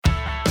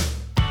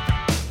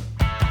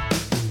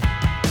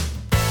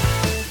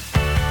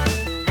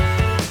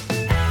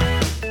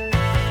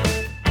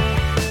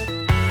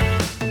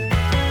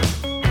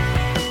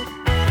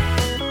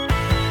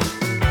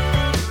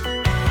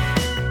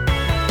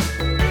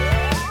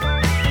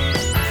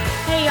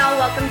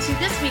welcome to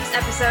this week's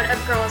episode of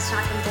Girls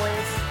Talkin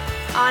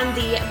Boys on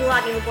the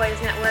Talkin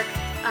Boys Network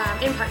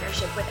in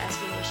partnership with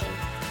SB Nation.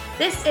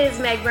 This is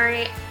Meg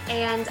Murray,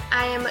 and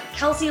I am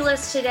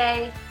Kelsey-less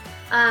today,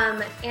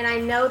 and I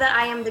know that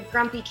I am the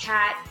grumpy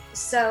cat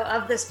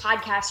of this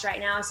podcast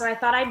right now, so I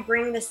thought I'd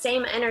bring the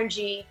same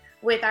energy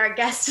with our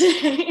guest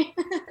today.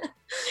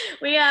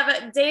 We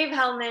have Dave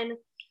Helman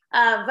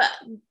of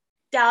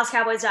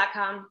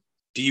DallasCowboys.com.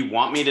 Do you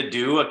want me to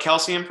do a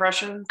Kelsey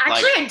impression?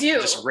 Actually, I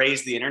do. Just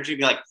raise the energy.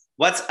 Be like,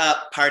 what's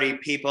up, party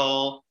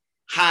people?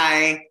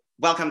 Hi,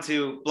 welcome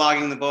to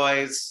Blogging the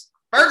Boys.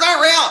 Birds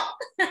aren't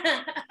real.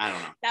 I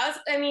don't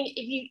know.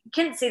 If you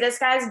couldn't see this,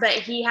 guys, but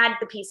he had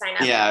the peace sign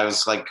up. Yeah, I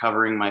was like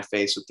covering my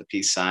face with the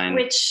peace sign.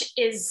 Which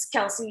is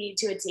Kelsey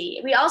to a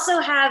T. We also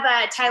have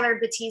Tyler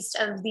Batiste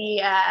of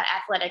The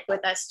Athletic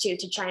with us, too,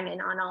 to chime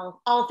in on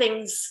all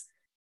things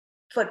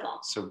football.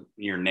 So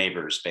your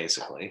neighbors,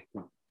 basically.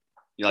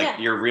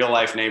 Your real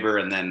life neighbor,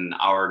 and then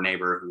our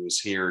neighbor who's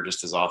here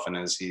just as often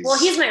as he's. Well,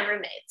 he's my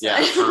roommate. So.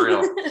 Yeah, for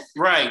real.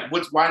 Right.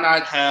 Why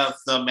not have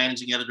the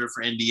managing editor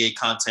for NBA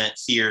content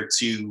here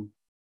to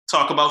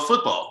talk about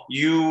football?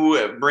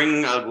 You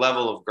bring a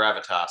level of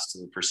gravitas to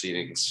the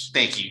proceedings.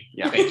 Thank you.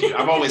 Yeah, thank you.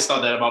 I've always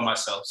thought that about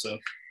myself. So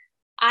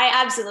I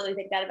absolutely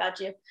think that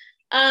about you.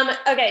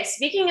 Okay,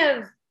 speaking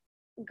of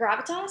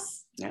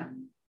gravitas. Yeah.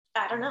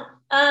 I don't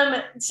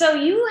know. So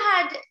you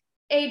had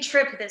a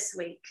trip this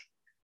week.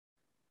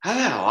 I've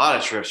had a lot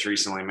of trips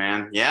recently,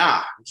 man.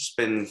 Yeah, I've just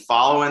been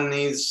following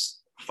these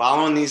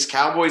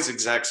Cowboys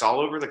execs all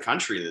over the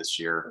country this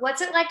year. What's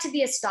it like to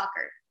be a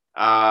stalker?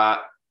 I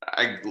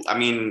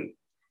mean,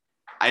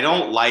 I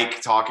don't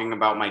like talking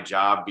about my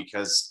job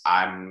because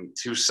I'm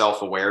too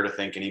self-aware to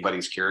think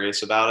anybody's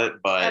curious about it.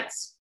 But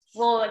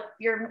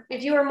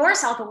if you were more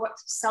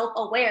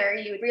self-aware,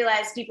 you would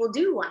realize people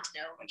do want to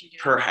know what you do.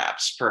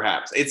 Perhaps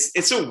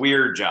it's a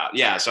weird job.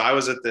 Yeah. So I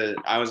was at the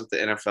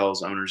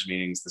NFL's owners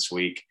meetings this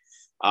week.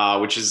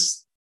 Which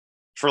is,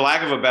 for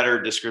lack of a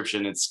better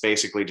description, it's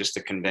basically just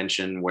a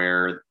convention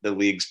where the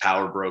league's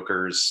power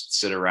brokers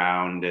sit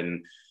around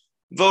and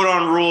vote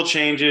on rule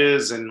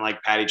changes and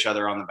like pat each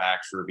other on the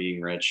back for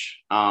being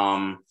rich.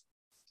 I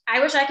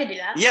wish I could do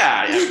that.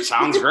 Yeah, it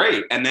sounds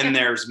great. And then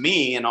there's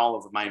me and all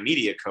of my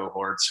media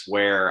cohorts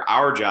where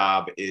our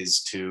job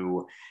is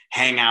to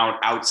hang out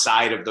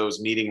outside of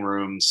those meeting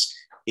rooms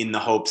in the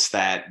hopes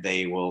that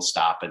they will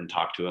stop and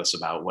talk to us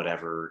about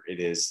whatever it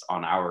is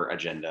on our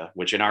agenda,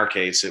 which in our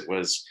case, it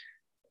was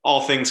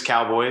all things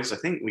Cowboys. I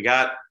think we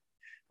got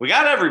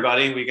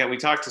everybody. We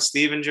talked to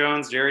Stephen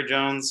Jones, Jerry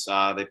Jones.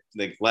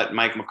 They let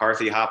Mike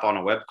McCarthy hop on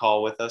a web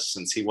call with us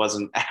since he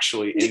wasn't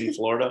actually in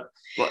Florida.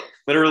 But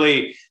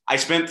literally, I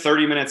spent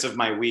 30 minutes of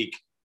my week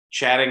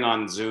chatting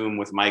on Zoom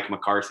with Mike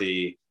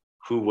McCarthy,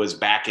 who was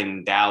back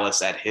in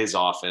Dallas at his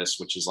office,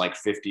 which is like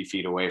 50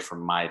 feet away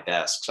from my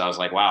desk. So I was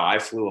like, wow, I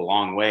flew a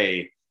long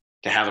way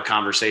to have a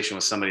conversation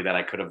with somebody that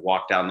I could have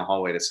walked down the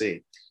hallway to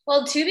see.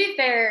 Well, to be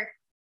fair,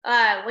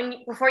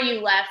 before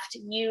you left,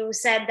 you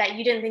said that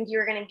you didn't think you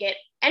were going to get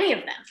any of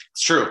them.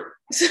 It's true.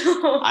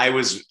 So I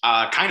was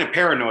kind of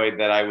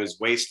paranoid that I was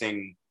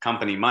wasting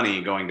company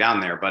money going down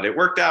there, but it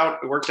worked out.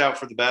 It worked out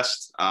for the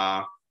best.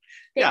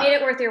 They made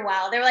it worth your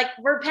while. They were like,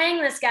 we're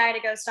paying this guy to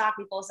go stalk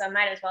people, so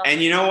might as well.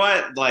 And you know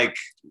what? Like,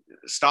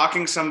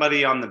 stalking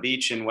somebody on the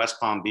beach in West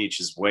Palm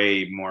Beach is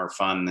way more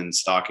fun than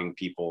stalking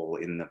people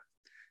in the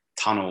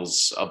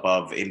tunnels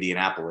above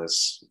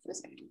Indianapolis,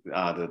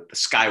 the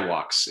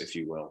skywalks, if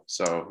you will.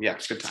 So, yeah,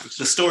 it's good times.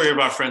 The story of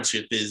our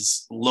friendship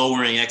is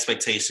lowering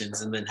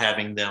expectations and then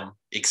having them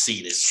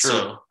exceeded. True.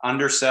 So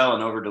undersell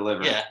and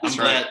over-deliver. Yeah, I'm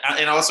glad.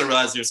 And I also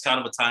realized there's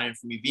kind of a tie-in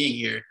for me being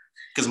here,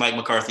 because Mike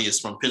McCarthy is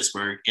from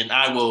Pittsburgh, and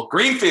I will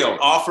Greenfield,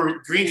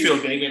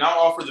 baby, and I'll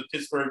offer the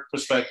Pittsburgh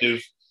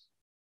perspective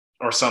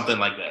or something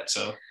like that.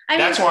 So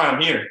that's why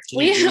I'm here.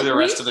 Can you do the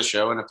rest of the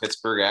show in a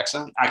Pittsburgh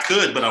accent? I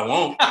could, but I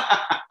won't.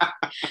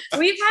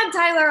 We've had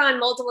Tyler on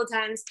multiple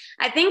times,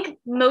 I think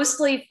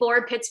mostly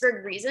for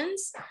Pittsburgh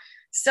reasons.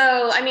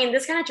 So, I mean,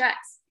 this kind of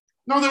tracks.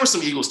 No, there was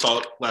some Eagles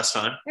talk last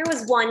time. There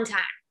was one time,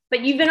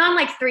 but you've been on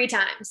like 3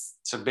 times.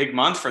 It's a big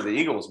month for the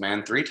Eagles,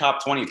 man. 3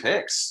 top 20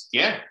 picks.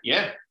 Yeah,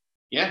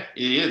 it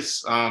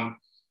is.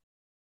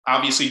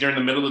 Obviously, during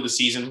the middle of the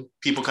season,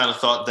 people kind of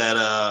thought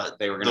that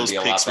they were going to be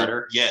a lot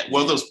better.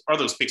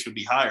 Those picks would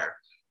be higher.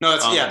 No,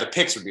 the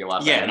picks would be a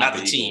lot better. Yeah, not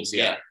the teams.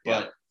 Yeah.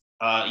 But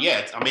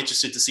I'm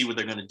interested to see what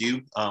they're going to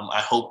do. I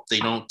hope they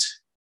don't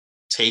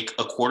take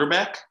a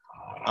quarterback.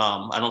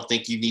 I don't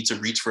think you need to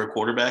reach for a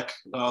quarterback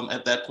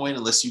at that point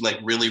unless you like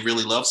really,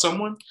 really love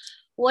someone.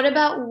 What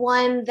about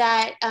one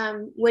that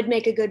would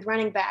make a good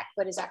running back,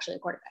 but is actually a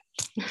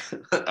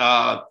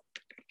quarterback?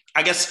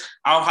 I guess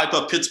I'll hype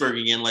up Pittsburgh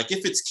again. Like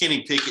if it's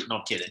Kenny Pickett, no,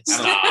 I'm kidding.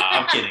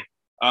 I'm kidding.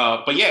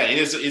 But yeah,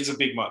 it's a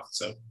big month.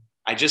 So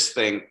I just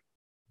think,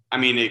 I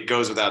mean, it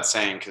goes without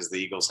saying because the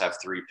Eagles have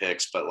 3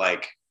 picks, but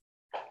like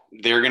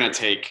they're going to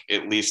take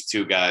at least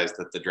 2 guys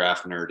that the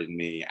draft nerd in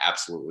me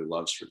absolutely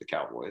loves for the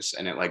Cowboys.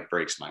 And it like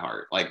breaks my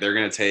heart. Like they're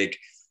going to take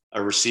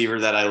a receiver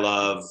that I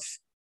love,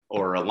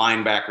 or a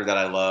linebacker that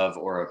I love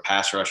or a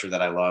pass rusher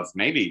that I love.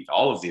 Maybe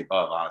all of the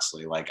above,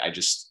 honestly. Like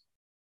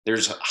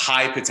there's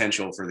high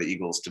potential for the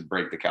Eagles to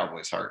break the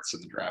Cowboys' hearts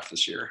in the draft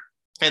this year.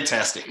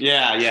 Fantastic.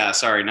 Yeah.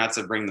 Sorry, not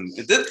to bring them.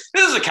 This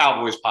is a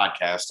Cowboys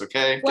podcast,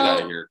 okay? Get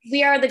out of here.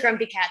 We are the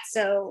Grumpy Cats,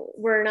 so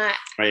we're not.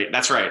 Right,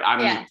 that's right.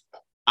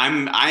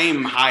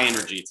 I'm high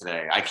energy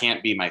today. I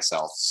can't be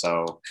myself,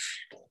 so.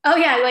 Oh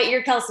yeah, wait,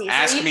 you're Kelsey.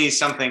 Ask me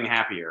something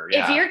happier.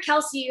 Yeah. If you're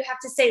Kelsey, you have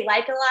to say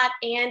like a lot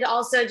and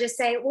also just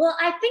say, well,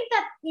 I think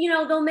that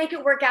they'll make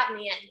it work out in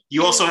the end.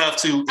 You also have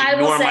to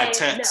ignore my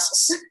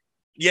texts. No.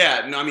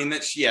 Yeah, no, I mean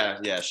she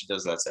does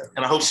that too.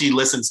 And I hope she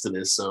listens to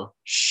this. So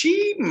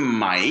she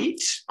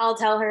might. I'll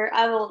tell her.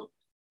 I will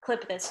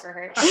clip this for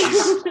her.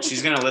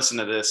 She's gonna listen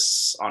to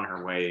this on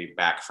her way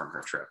back from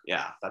her trip.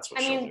 Yeah, that's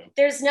what she'll do.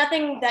 There's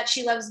nothing that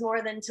she loves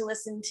more than to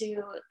listen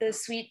to the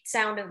sweet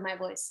sound of my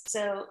voice.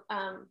 So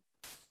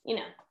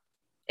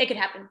it could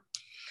happen.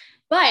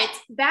 But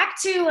back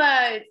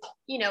to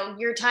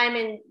your time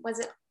in, was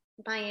it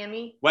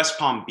Miami? West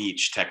Palm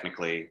Beach,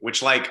 technically,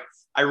 which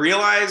I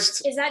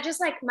realized. Is that just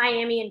like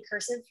Miami in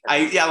cursive?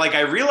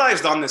 I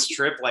realized on this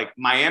trip,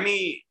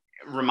 Miami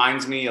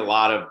reminds me a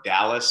lot of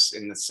Dallas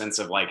in the sense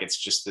of it's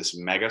just this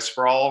mega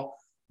sprawl,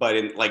 but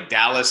in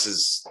Dallas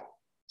is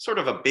sort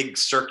of a big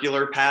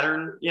circular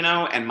pattern,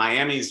 and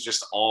Miami's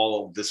just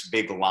all this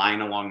big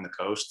line along the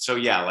coast. So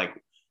yeah,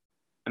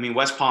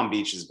 West Palm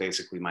Beach is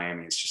basically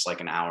Miami. It's just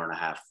an hour and a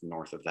half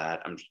north of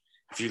that.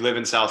 If you live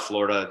in South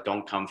Florida,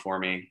 don't come for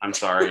me. I'm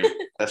sorry.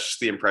 That's just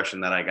the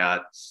impression that I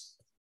got.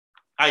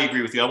 I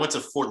agree with you. I went to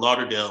Fort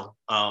Lauderdale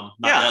not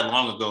that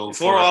long ago.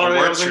 Fort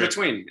Lauderdale was in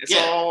between. It's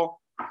all.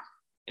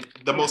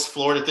 The most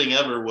Florida thing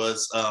ever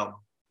was,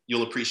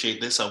 you'll appreciate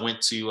this. I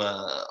went to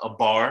a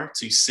bar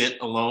to sit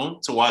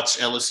alone to watch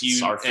LSU.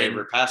 It's our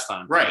favorite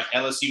pastime. Right.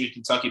 LSU and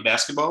Kentucky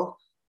basketball.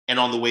 And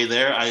on the way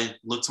there, I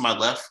looked to my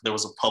left. There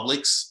was a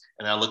Publix.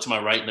 And I looked to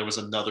my right, and there was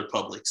another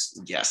Publix.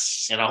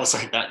 Yes. And I was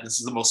like,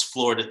 this is the most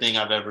Florida thing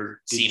I've ever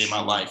seen in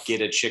my life.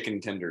 Get a chicken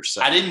tender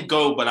set. I didn't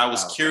go, but I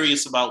was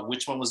curious about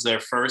which one was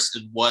there first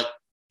and what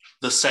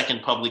the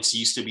second Publix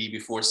used to be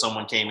before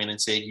someone came in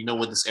and said,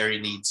 what this area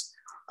needs?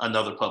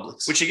 Another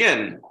Publix. Which,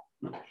 again,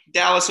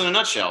 Dallas in a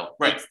nutshell.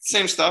 Right.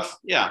 Same stuff.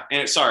 Yeah.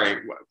 And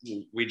sorry,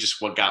 we just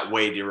got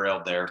way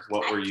derailed there.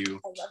 What were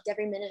you? I loved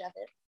every minute of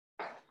it.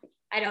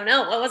 I don't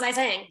know. What was I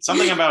saying?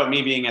 Something about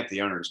me being at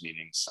the owners'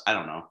 meetings. I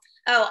don't know.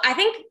 Oh, I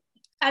think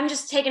I'm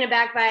just taken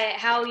aback by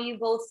how you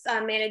both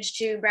managed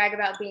to brag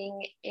about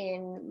being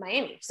in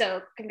Miami.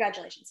 So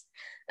congratulations.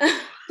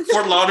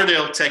 Fort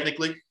Lauderdale,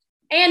 technically.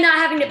 And not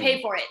having to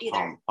pay for it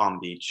either. Palm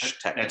Beach,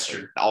 technically. That's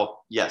true.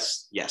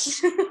 Yes.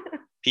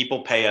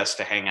 People pay us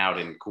to hang out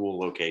in cool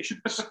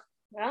locations.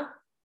 Well,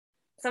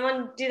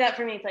 someone do that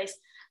for me, please.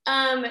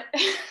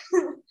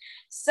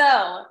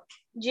 So,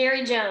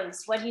 Jerry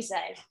Jones, what'd he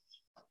say?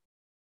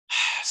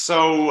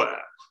 So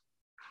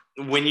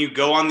when you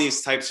go on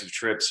these types of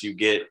trips, you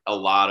get a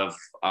lot of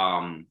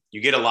what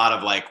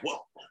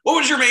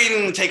was your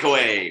main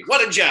takeaway?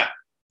 What did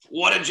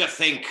you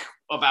think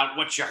about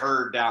what you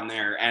heard down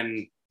there?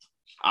 And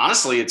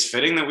honestly, it's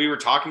fitting that we were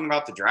talking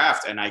about the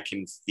draft, and I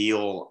can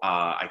feel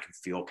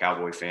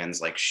Cowboy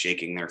fans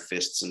shaking their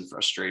fists in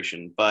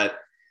frustration. But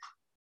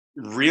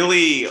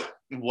really,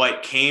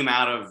 what came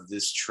out of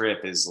this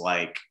trip is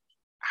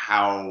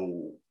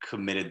how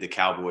committed the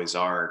Cowboys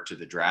are to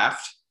the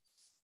draft.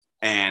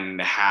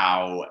 And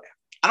how,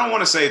 I don't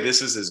want to say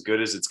this is as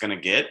good as it's going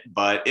to get,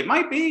 but it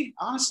might be,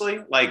 honestly.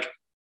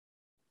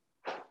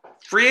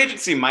 Free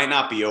agency might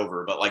not be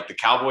over, but the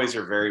Cowboys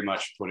are very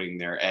much putting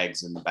their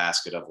eggs in the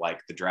basket of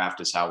the draft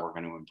is how we're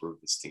going to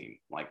improve this team.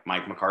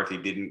 Mike McCarthy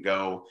didn't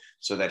go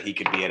so that he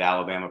could be at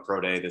Alabama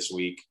Pro Day this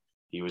week.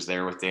 He was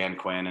there with Dan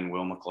Quinn and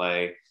Will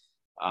McClay.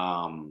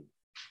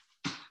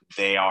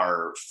 They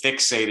are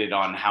fixated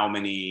on how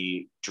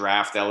many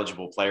draft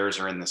eligible players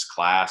are in this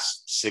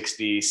class,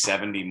 60,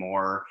 70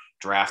 more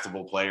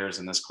draftable players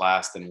in this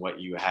class than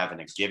what you have in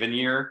a given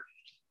year.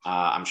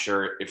 I'm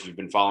sure if you've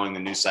been following the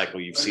news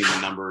cycle, you've seen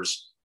the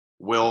numbers.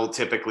 Will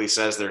typically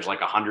says there's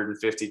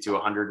 150 to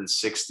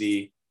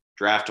 160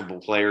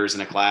 draftable players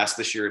in a class.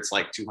 This year, it's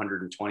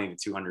 220 to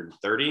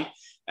 230.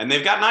 And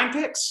they've got 9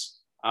 picks.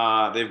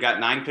 They've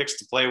got 9 picks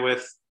to play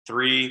with,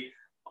 3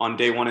 on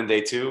day 1 and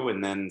day 2,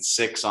 and then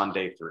 6 on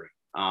day 3.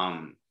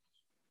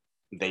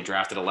 They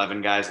drafted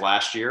 11 guys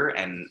last year,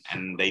 and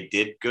they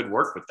did good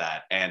work with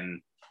that.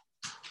 And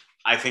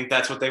I think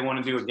that's what they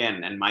want to do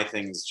again. And my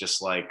thing is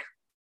just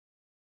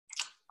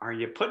are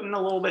you putting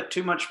a little bit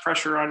too much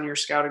pressure on your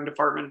scouting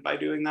department by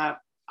doing that?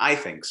 I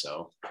think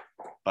so.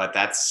 But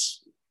that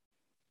is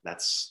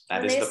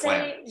the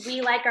plan. When they say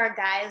we like our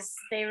guys,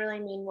 they really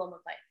mean Will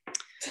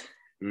McClay.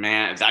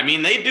 Man, I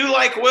mean, they do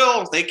like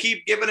Will. They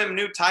keep giving him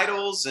new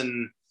titles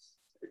and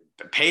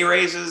pay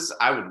raises.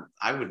 I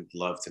would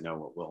love to know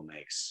what Will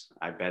makes.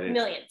 I bet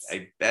millions.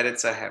 I bet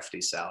it's a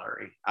hefty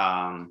salary.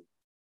 And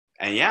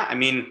yeah, I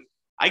mean,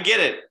 I get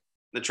it.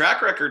 The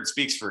track record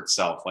speaks for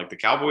itself. The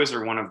Cowboys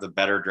are one of the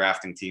better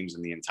drafting teams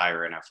in the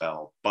entire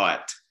NFL,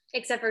 but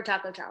except for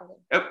Taco Charlton.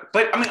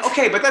 But I mean,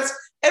 okay, but that's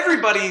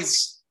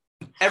everybody's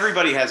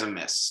everybody has a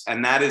miss,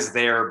 and that is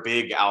their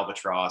big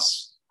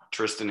albatross.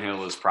 Tristan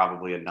Hill is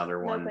probably another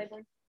one.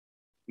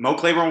 Mo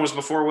Claiborne was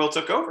before Will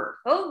took over.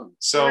 Oh,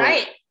 so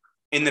right.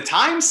 In the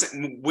times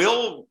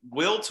Will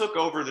took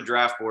over the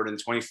draft board in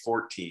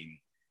 2014,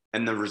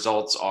 and the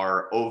results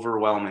are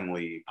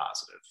overwhelmingly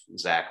positive.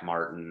 Zach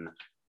Martin,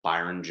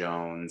 Byron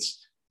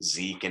Jones,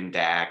 Zeke and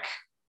Dak,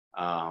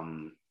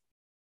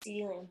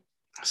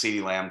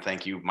 CeeDee Lamb,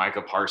 thank you.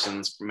 Micah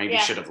Parsons maybe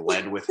should have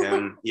led with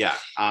him. Yeah.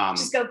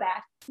 Just go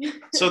back.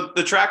 So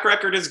the track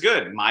record is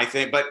good, my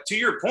thing. But to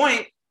your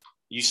point,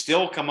 you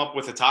still come up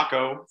with a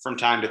taco from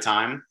time to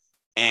time,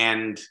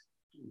 and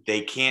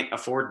they can't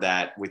afford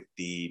that with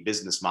the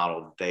business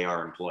model that they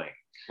are employing.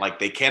 Like,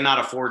 they cannot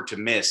afford to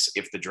miss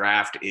if the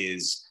draft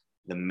is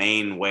the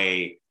main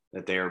way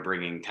that they are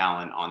bringing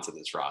talent onto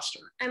this roster.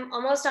 I'm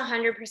almost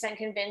 100%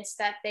 convinced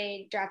that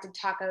they drafted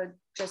Taco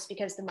just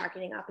because the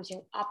marketing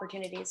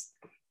opportunities.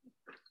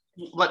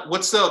 Like,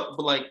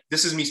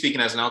 this is me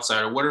speaking as an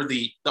outsider. What are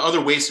the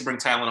other ways to bring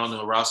talent onto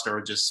a roster,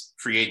 or just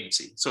free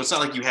agency? So it's not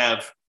like you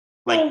have,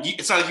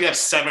 it's not like you have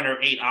 7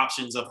 or 8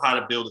 options of how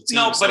to build a team.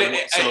 No, but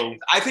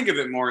I think of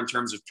it more in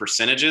terms of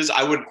percentages.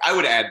 I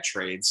would add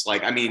trades.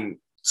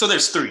 So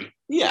there's 3.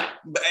 Yeah,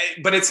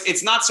 but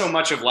it's not so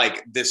much of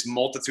like this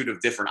multitude of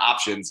different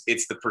options.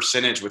 It's the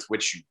percentage with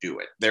which you do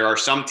it. There are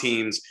some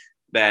teams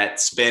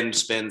that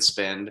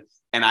spend,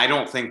 and I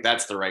don't think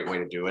that's the right way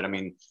to do it. I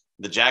mean,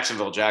 the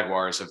Jacksonville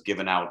Jaguars have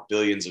given out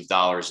billions of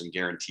dollars in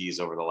guarantees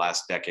over the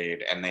last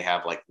decade, and they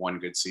have like one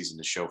good season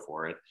to show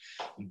for it.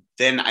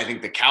 Then I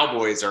think the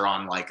Cowboys are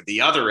on like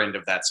the other end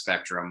of that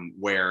spectrum,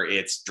 where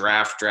it's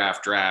draft,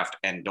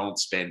 and don't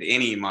spend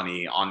any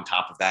money on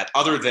top of that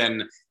other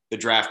than the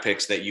draft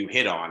picks that you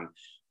hit on.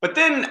 But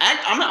then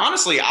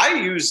honestly, I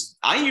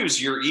use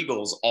your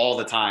Eagles all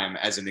the time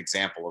as an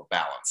example of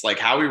balance. Like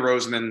Howie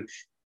Roseman,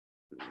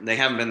 they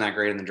haven't been that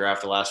great in the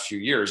draft the last few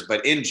years,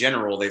 but in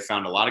general, they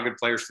found a lot of good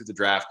players through the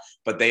draft,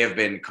 but they have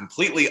been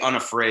completely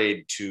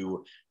unafraid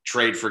to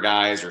trade for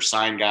guys or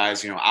sign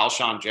guys. You know,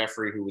 Alshon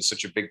Jeffrey, who was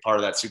such a big part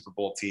of that Super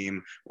Bowl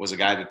team, was a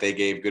guy that they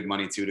gave good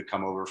money to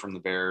come over from the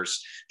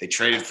Bears. They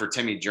traded for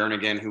Timmy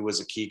Jernigan, who was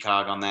a key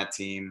cog on that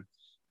team.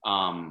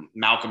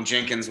 Malcolm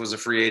Jenkins was a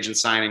free agent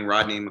signing,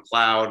 Rodney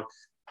McLeod.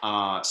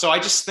 So I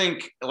just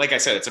think, like I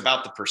said, it's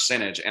about the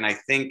percentage. And I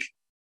think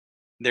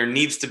there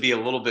needs to be a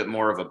little bit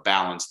more of a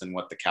balance than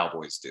what the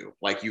Cowboys do.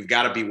 Like, you've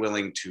got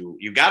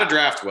to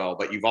draft well,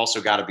 but you've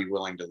also got to be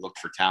willing to look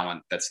for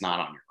talent that's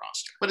not on your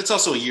roster. But it's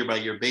also a year by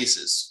year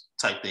basis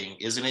type thing,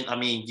 isn't it? I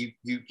mean,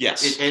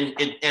 yes.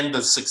 And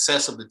the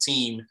success of the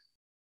team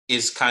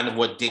is kind of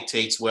what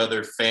dictates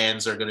whether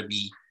fans are going to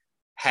be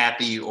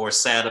happy or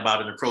sad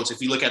about an approach. If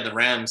you look at the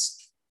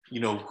Rams,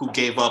 who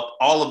gave up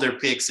all of their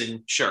picks,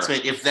 and sure,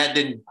 if that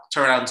didn't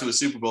turn out into a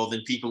Super Bowl,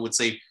 then people would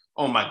say,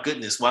 "Oh my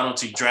goodness, why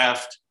don't you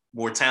draft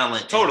more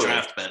talent and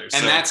draft better?"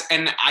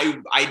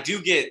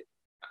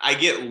 I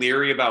get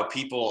leery about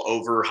people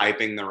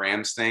overhyping the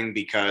Rams thing,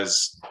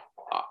 because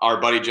our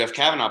buddy Jeff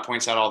Kavanaugh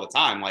points out all the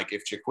time, like,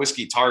 if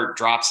Jaquiski Tartt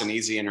drops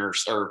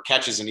or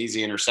catches an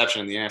easy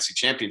interception in the NFC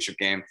Championship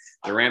game,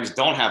 the Rams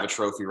don't have a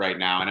trophy right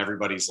now, and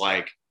everybody's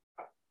like,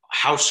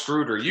 how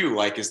screwed are you?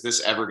 Like, is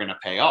this ever going to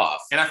pay off?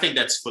 And I think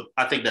that's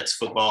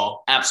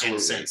football. Absolutely.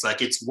 In a sense.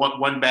 Like, it's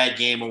one bad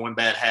game or one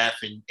bad half,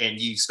 and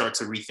you start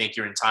to rethink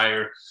the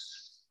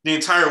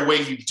entire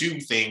way you do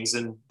things.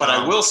 But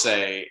I will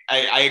say,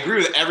 I agree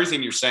with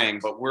everything you're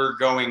saying, but we're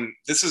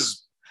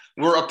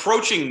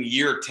approaching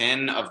year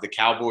 10 of the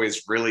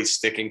Cowboys really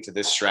sticking to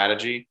this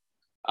strategy.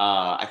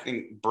 I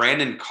think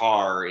Brandon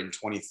Carr in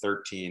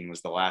 2013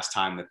 was the last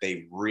time that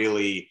they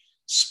really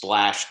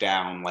splashed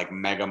down like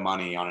mega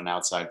money on an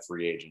outside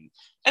free agent.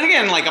 And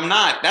again, like,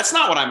 that's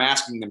not what I'm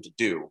asking them to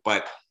do,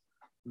 but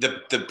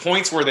the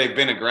points where they've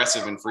been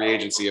aggressive in free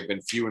agency have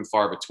been few and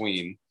far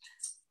between.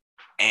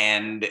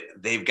 And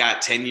they've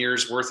got 10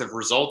 years worth of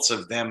results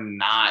of them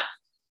not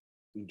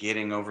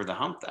getting over the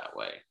hump that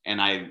way.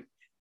 And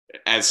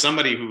as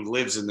somebody who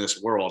lives in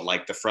this world,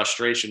 like, the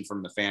frustration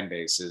from the fan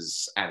base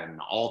is at an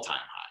all-time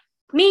high.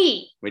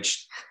 Me.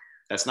 Which,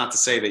 that's not to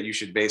say that you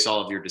should base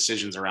all of your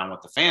decisions around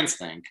what the fans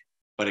think.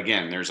 But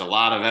again, there's a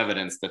lot of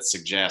evidence that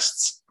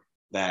suggests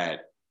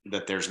that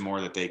there's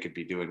more that they could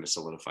be doing to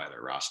solidify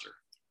their roster.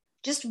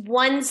 Just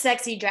one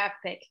sexy draft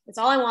pick. That's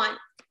all I want.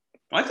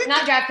 Well, I think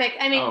not draft pick.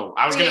 I mean,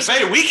 I was going to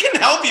say, we can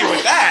help you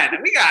with that.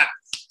 We got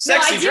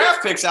sexy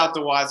draft picks out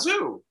the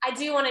wazoo. I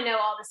do want to know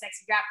all the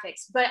sexy draft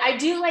picks, but I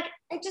do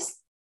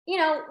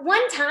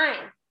one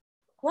time,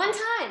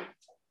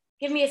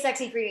 give me a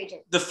sexy free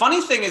agent. The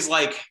funny thing is,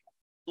 like,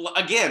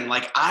 again,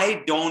 like,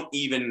 I don't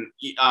even,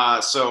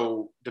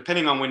 so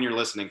depending on when you're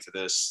listening to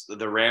this,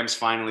 the Rams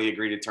finally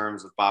agreed to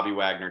terms with Bobby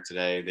Wagner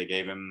today. They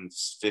gave him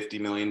 $50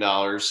 million.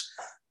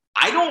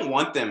 I don't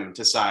want them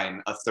to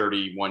sign a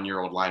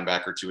 31-year-old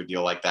linebacker to a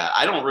deal like that.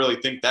 I don't really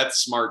think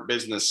that's smart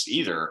business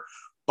either.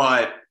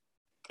 But,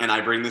 and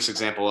I bring this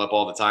example up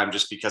all the time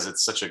just because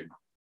it's such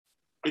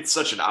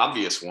an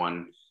obvious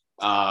one.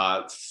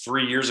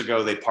 3 years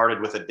ago, they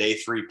parted with a day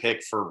 3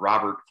 pick for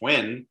Robert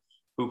Quinn,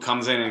 who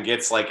comes in and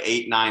gets like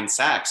 8-9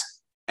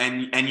 sacks.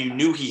 and you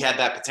knew he had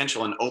that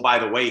potential. And oh, by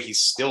the way,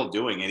 he's still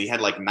doing it. He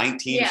had like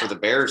 19 for the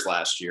Bears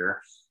last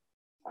year.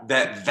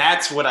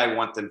 That's what I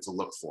want them to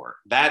look for.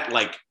 That,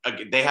 like,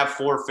 they have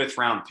 4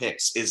 5th-round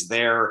picks. Is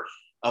there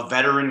a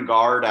veteran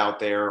guard out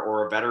there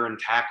or a veteran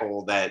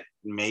tackle that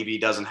maybe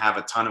doesn't have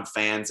a ton of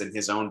fans in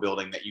his own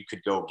building that you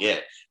could go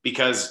get?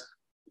 Because,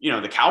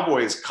 the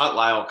Cowboys cut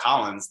Lyle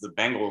Collins. The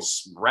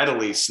Bengals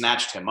readily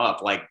snatched him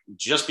up. Like,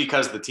 just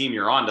because the team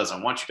you're on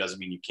doesn't want you doesn't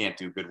mean you can't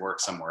do good work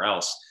somewhere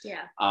else.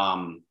 Yeah.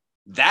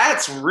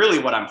 That's really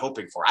what I'm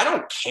hoping for. I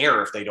don't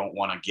care if they don't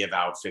want to give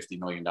out $50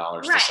 million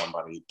to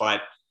somebody,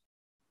 but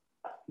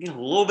a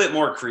little bit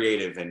more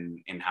creative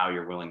in how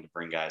you're willing to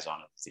bring guys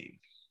onto the team.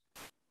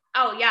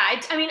 Oh yeah.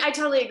 I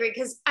totally agree.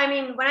 Cause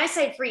when I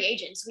say free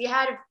agents, we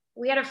had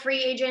a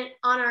free agent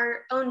on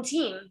our own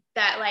team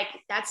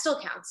that still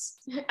counts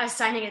as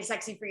signing a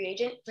sexy free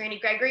agent, Randy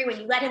Gregory, when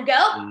you let him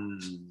go.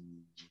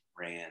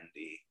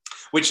 Randy,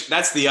 which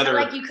that's the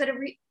other, you could have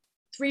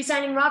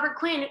re-signing Robert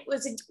Quinn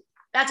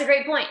that's a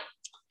great point.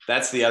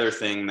 That's the other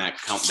thing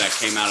that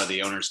came out of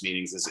the owners'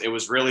 meetings is it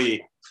was really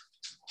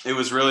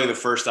the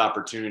first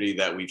opportunity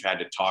that we've had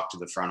to talk to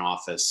the front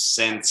office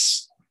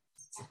since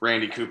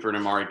Randy Gregory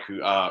and Amari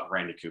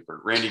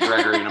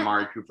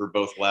Cooper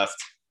both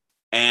left.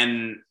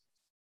 And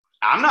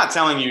I'm not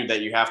telling you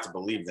that you have to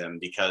believe them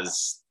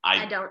because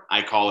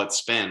I call it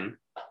spin.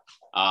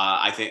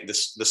 I think the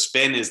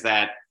spin is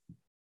that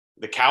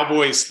the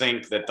Cowboys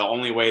think that the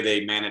only way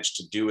they managed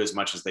to do as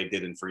much as they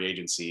did in free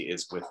agency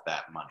is with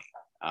that money.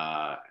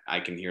 I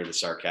can hear the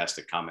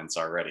sarcastic comments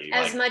already.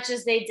 As much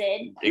as they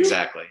did.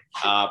 Exactly.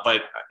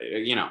 But,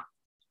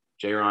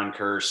 Jaron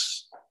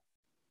Kearse,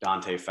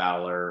 Dante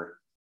Fowler,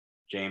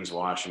 James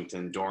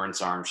Washington,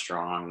 Dorrance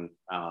Armstrong,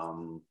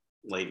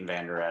 Leighton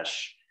Vander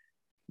Esch,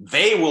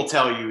 they will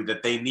tell you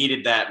that they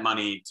needed that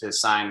money to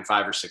sign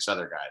 5 or 6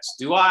 other guys.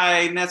 Do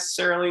I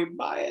necessarily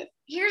buy it?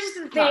 Here's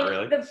the thing. Not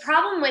really. The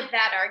problem with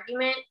that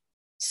argument,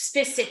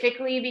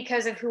 specifically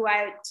because of who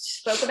I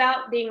spoke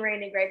about being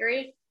Randy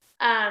Gregory,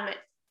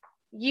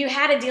 you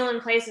had a deal in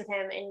place with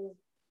him and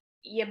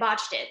you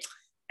botched it.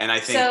 And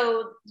I think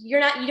so you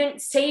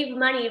didn't save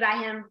money by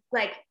him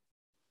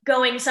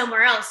going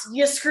somewhere else.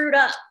 You screwed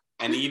up.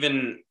 And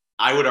even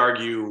I would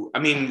argue,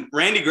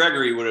 Randy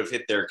Gregory would have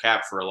hit their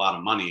cap for a lot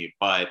of money,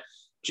 but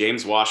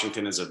James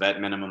Washington is a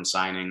vet minimum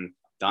signing.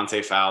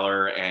 Dante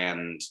Fowler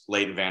and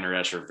Leighton Vander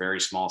Esch are very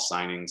small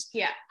signings.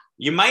 Yeah.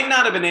 You might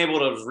not have been able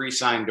to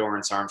re-sign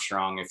Dorrance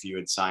Armstrong if you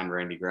had signed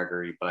Randy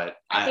Gregory, but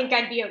I think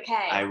I'd be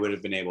okay. I would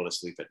have been able to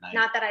sleep at night.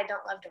 Not that I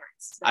don't love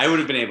Dorrance. I would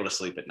have been able to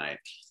sleep at night.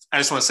 I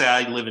just want to say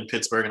I live in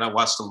Pittsburgh and I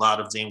watched a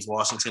lot of James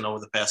Washington over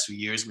the past few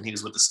years when he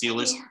was with the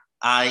Steelers. Yeah.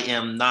 I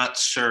am not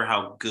sure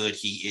how good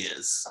he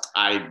is.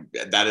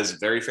 That is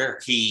very fair.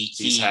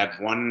 He's had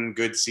one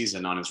good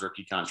season on his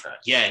rookie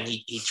contract. Yeah, and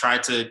he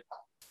tried to,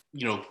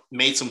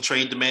 made some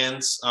trade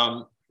demands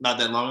not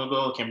that long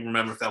ago. I can't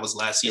remember if that was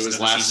last season. It was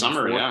last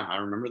summer, yeah. I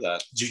remember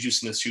that. Juju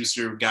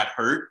Smith-Schuster got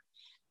hurt,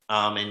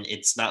 and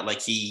it's not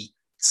like he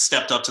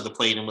stepped up to the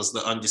plate and was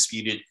the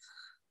undisputed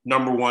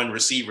number one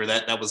receiver.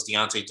 That was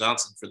Deontay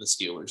Johnson for the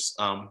Steelers.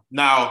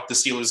 Now the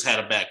Steelers had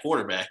a bad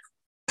quarterback,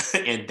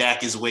 and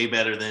Dak is way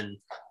better than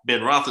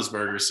Ben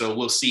Roethlisberger, so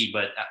we'll see.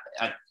 But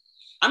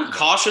I'm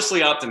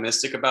cautiously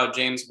optimistic about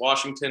James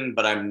Washington,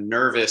 but I'm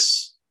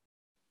nervous.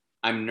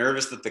 I'm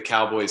nervous that the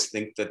Cowboys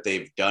think that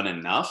they've done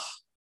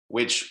enough,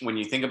 which when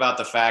you think about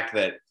the fact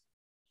that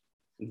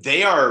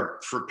they are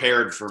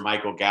prepared for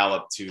Michael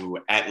Gallup to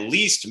at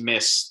least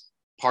miss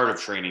part of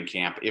training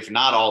camp, if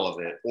not all of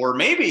it, or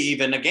maybe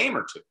even a game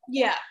or two.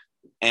 Yeah.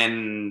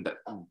 And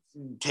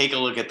take a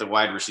look at the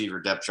wide receiver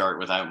depth chart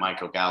without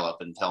Michael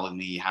Gallup and telling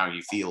me how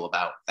you feel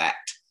about that.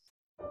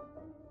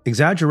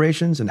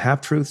 Exaggerations and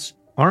half-truths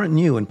aren't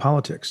new in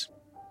politics.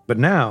 But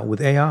now,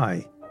 with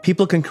AI,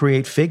 people can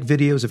create fake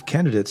videos of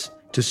candidates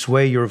to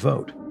sway your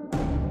vote.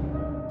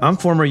 I'm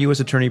former U.S.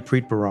 Attorney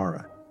Preet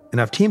Bharara, and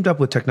I've teamed up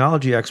with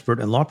technology expert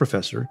and law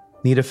professor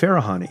Nita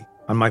Farahani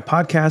on my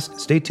podcast,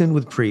 Stay Tuned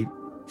with Preet,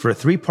 for a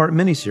 3-part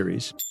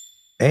miniseries,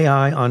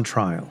 AI on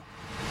Trial.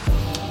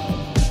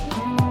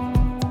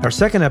 Our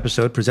second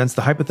episode presents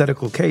the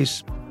hypothetical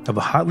case of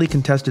a hotly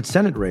contested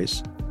Senate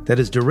race that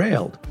is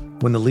derailed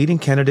when the leading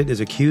candidate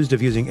is accused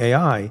of using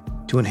AI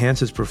to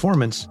enhance his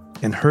performance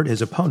and hurt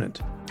his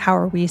opponent. How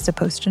are we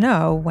supposed to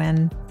know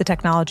when the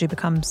technology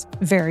becomes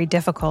very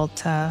difficult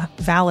to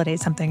validate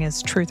something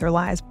as truth or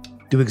lies?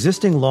 Do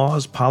existing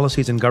laws,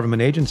 policies, and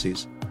government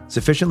agencies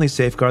sufficiently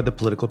safeguard the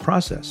political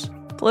process?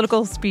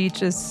 Political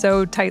speech is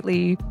so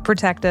tightly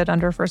protected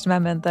under First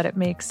Amendment that it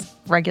makes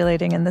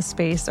regulating in this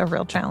space a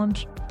real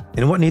challenge.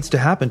 And what needs to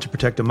happen to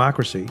protect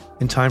democracy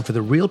in time for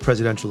the real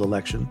presidential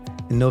election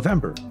in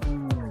November?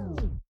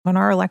 When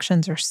our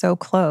elections are so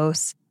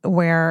close,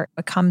 where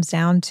it comes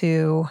down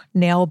to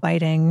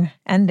nail-biting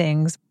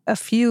endings, a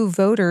few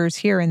voters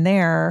here and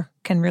there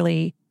can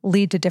really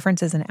lead to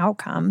differences in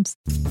outcomes.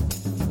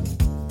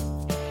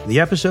 The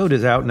episode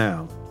is out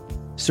now.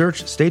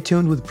 Search Stay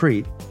Tuned with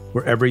Preet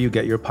wherever you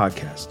get your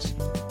podcasts.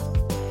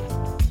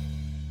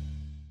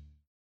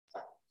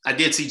 I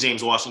did see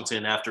James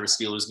Washington after a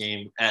Steelers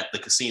game at the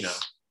casino.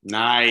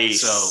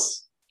 Nice.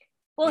 So,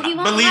 well, he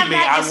won't have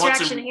that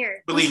distraction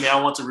here. Believe me, I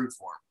want to root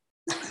for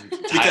him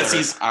because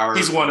he's our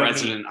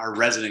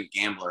resident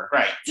gambler.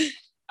 Right.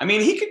 I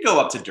mean, he could go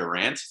up to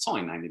Durant. It's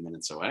only 90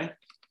 minutes away.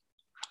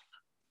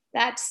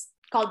 That's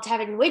called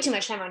having way too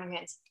much time on your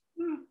hands.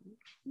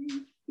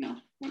 No,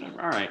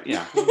 whatever. All right,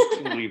 yeah,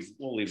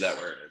 we'll leave that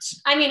where it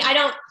is. I mean, I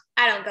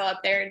don't go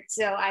up there,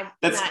 so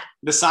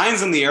the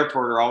signs in the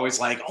airport are always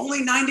like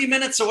only 90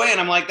 minutes away, and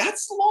I'm like,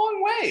 that's a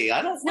long way.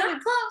 It's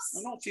not close.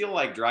 I don't feel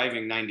like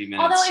driving 90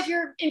 minutes. Although if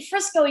you're in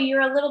Frisco,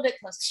 you're a little bit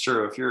closer. It's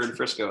true. If you're in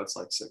Frisco, it's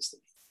like 60.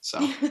 So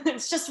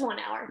it's just 1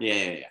 hour.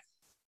 Yeah.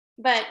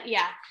 But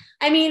yeah,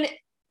 I mean,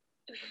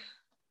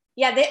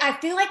 yeah, I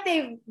feel like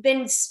they've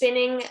been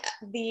speaking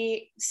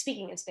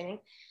of spinning,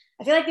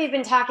 I feel like they've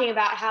been talking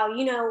about how,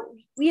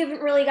 we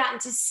haven't really gotten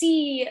to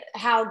see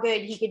how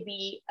good he could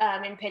be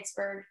in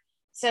Pittsburgh.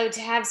 So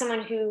to have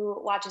someone who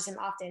watches him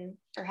often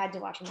or had to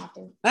watch him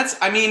often.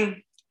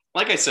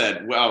 Like I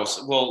said,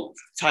 well,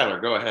 Tyler,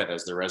 go ahead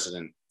as the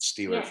resident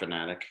Steeler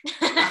fanatic.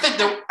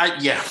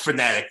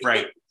 Fanatic,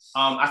 right.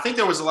 I think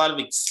there was a lot of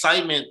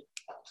excitement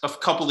a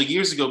couple of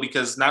years ago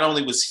because not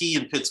only was he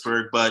in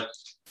Pittsburgh, but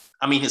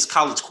his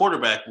college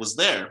quarterback was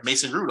there,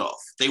 Mason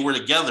Rudolph. They were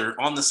together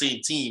on the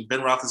same team. Ben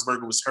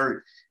Roethlisberger was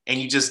hurt, and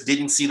you just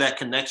didn't see that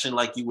connection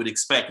like you would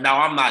expect.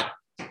 Now, I'm not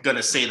going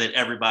to say that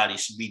everybody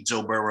should be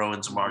Joe Burrow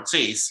and Jamar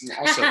Chase.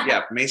 Also,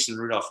 Mason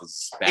Rudolph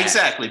is bad.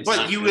 Exactly,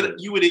 but you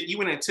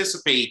would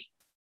anticipate,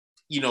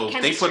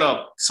 chemistry. They put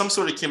up some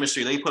sort of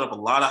chemistry. They put up a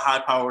lot of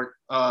high-powered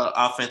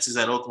offenses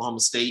at Oklahoma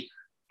State.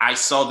 I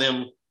saw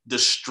them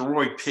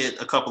destroy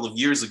Pitt a couple of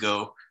years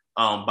ago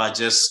by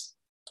just,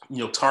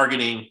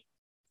 targeting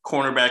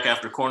cornerback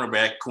after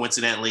cornerback.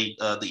 Coincidentally,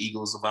 the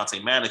Eagles'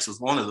 Avonte Maddox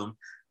was one of them,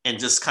 and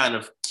just kind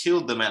of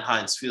killed them at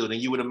Heinz Field.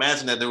 And you would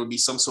imagine that there would be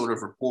some sort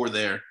of rapport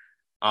there.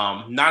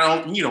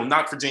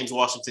 Not for James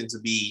Washington to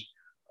be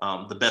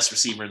the best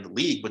receiver in the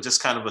league, but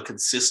just kind of a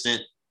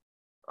consistent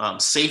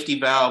safety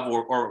valve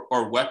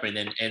or weapon.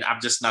 And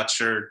I'm just not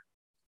sure.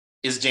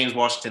 Is James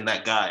Washington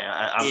that guy?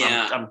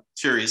 I'm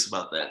curious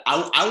about that.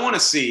 I want to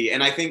see,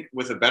 and I think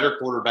with a better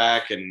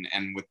quarterback and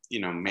with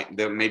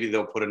maybe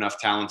they'll put enough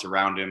talent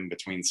around him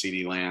between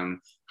CeeDee Lamb,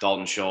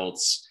 Dalton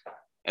Schultz,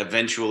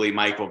 eventually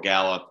Michael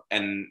Gallup,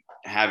 and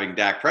having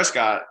Dak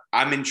Prescott.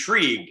 I'm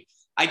intrigued.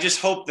 I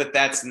just hope that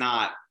that's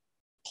not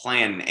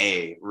plan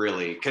A,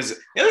 really, because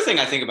the other thing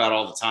I think about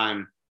all the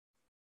time,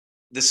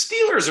 the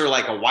Steelers are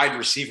like a wide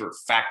receiver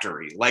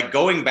factory. Like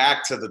going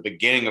back to the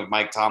beginning of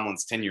Mike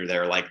Tomlin's tenure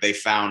there, like they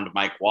found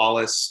Mike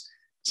Wallace,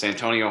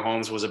 Santonio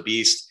Holmes was a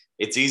beast.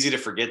 It's easy to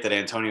forget that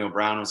Antonio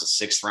Brown was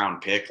a 6th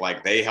round pick.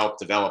 Like they helped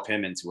develop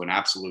him into an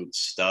absolute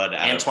stud.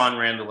 Antoine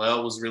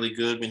Randall was really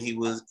good when he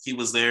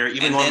was there.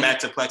 Even going back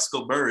to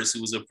Plexico Burress,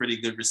 who was a pretty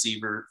good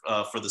receiver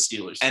for the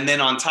Steelers. And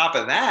then on top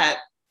of that,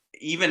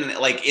 even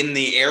like in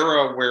the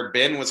era where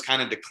Ben was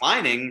kind of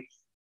declining,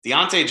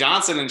 Deontay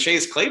Johnson and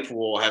Chase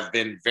Claypool have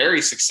been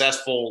very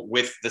successful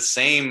with the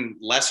same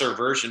lesser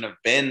version of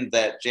Ben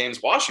that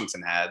James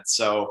Washington had.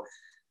 So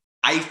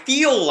I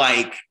feel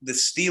like the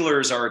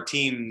Steelers are a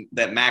team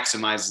that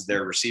maximizes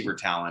their receiver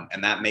talent.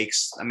 And that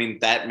makes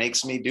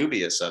me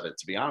dubious of it,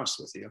 to be honest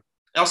with you.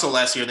 Also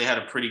last year, they had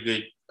a pretty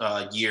good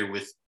year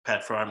with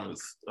Pat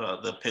Freiermuth,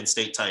 the Penn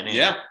State tight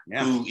end,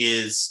 who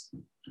is,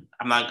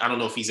 I don't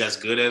know if he's as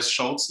good as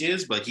Schultz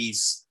is, but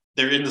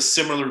they're in the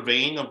similar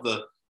vein of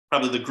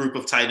probably the group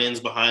of tight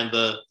ends behind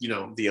the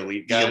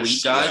elite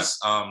guys.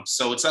 Yeah.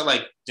 So it's not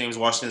like James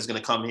Washington is going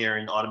to come here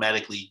and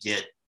automatically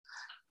get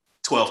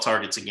 12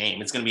 targets a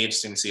game. It's going to be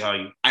interesting to see how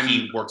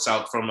he works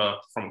out from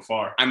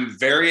afar. I'm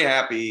very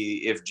happy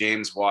if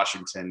James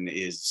Washington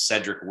is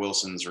Cedric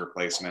Wilson's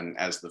replacement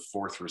as the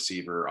 4th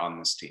receiver on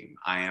this team.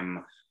 I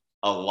am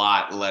a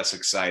lot less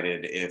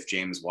excited if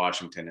James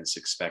Washington is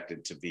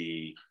expected to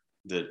be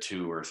the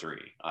 2 or 3.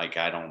 Like,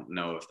 I don't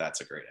know if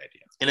that's a great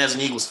idea. And as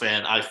an Eagles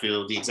fan, I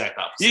feel the exact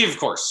opposite. Yeah, of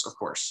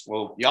course.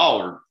 Well,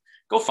 y'all are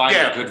go find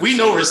a good. We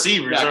know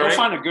receivers. Yeah, go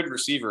find a good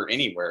receiver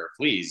anywhere,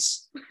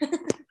 please.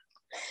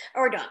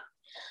 Or don't.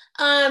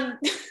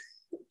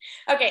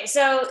 Okay,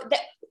 so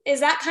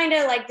is that kind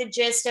of like the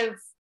gist of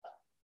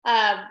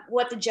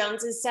what the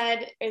Joneses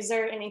said? Is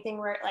there anything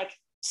where like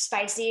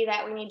spicy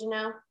that we need to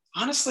know?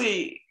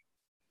 Honestly,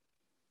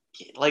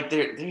 like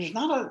there's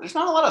not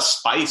a lot of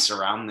spice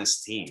around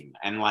this team,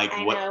 and like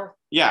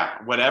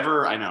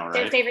whatever I know, right?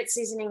 Their favorite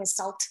seasoning is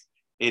salt.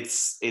 It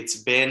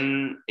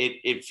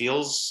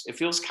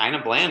feels kind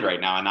of bland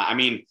right now, and I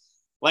mean,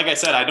 like I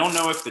said, I don't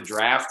know if the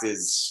draft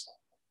is.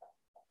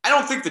 I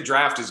don't think the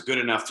draft is good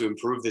enough to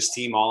improve this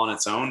team all on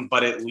its own,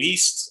 but at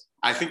least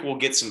I think we'll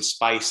get some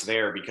spice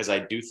there because I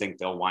do think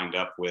they'll wind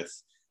up with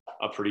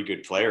a pretty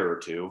good player or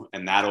two,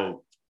 and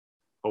that'll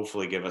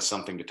hopefully give us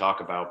something to talk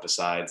about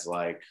besides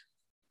like.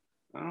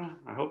 Oh,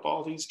 I hope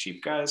all these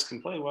cheap guys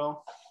can play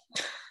well,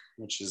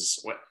 which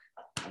is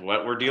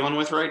what we're dealing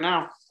with right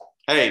now.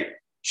 Hey,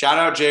 shout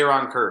out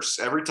J-Ron Curse.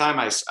 Every time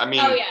I mean,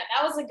 oh yeah,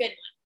 that was a good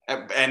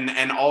one.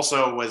 And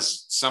also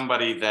was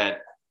somebody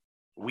that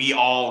we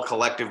all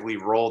collectively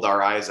rolled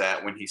our eyes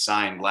at when he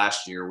signed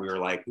last year. We were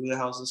like, who the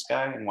hell is this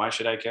guy and why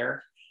should I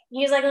care?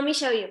 He was like, let me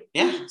show you.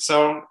 Yeah.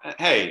 So,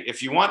 hey,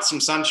 if you want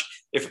some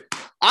if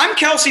I'm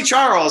Kelsey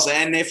Charles,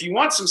 and if you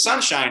want some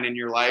sunshine in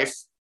your life,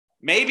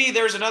 maybe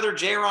there's another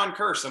J-Ron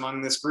curse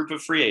among this group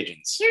of free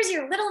agents. Here's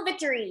your little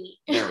victory.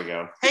 There we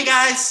go. Hey,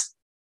 guys.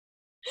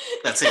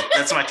 That's it.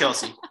 That's my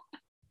Kelsey.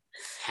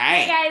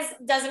 Hey. Guys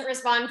doesn't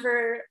respond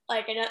for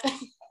like another.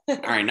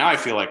 All right, now I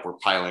feel like we're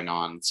piling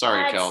on.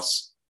 Sorry,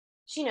 Kels.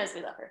 She knows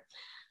we love her.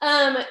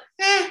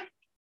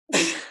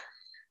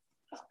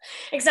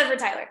 Except for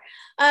Tyler.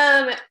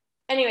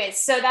 Anyways,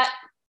 so that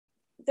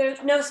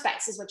there's no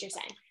specs is what you're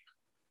saying.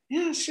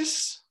 Yeah, it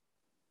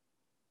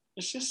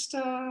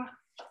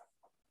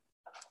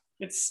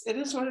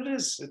is what it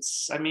is.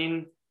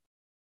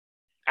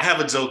 I have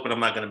a joke, but I'm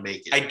not going to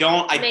make it.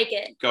 Make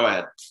it. Go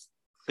ahead.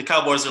 The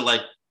Cowboys are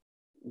like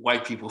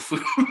white people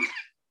food.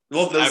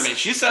 Well,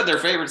 she said their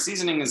favorite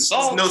seasoning is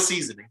salt. No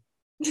seasoning.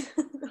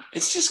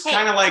 It's just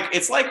kind of like,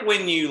 it's like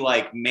when you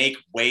like make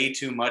way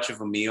too much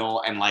of a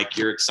meal and like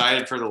you're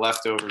excited for the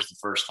leftovers the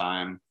first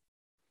time.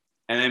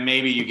 And then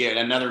maybe you get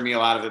another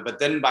meal out of it. But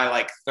then by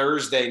like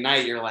Thursday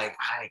night, you're like,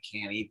 I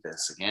can't eat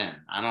this again.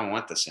 I don't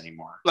want this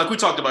anymore. Like we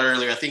talked about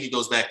earlier, I think it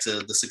goes back to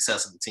the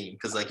success of the team.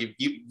 Because like if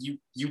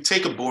you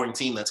take a boring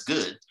team that's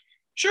good.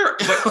 Sure.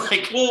 But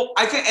like, well,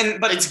 I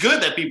think, but it's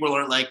good that people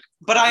are like,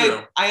 but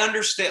I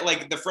understand,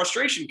 like the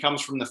frustration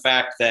comes from the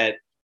fact that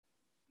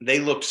they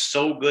looked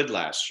so good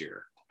last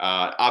year.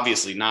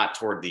 Obviously not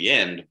toward the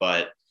end,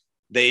 but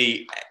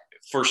they,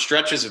 for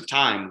stretches of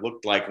time,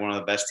 looked like one of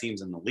the best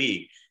teams in the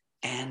league.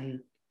 And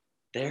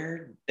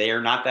they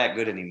are not that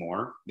good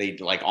anymore. They,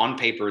 like, on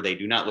paper, they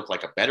do not look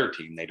like a better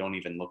team. They don't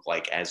even look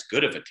like as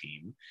good of a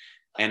team.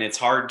 And it's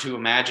hard to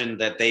imagine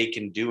that they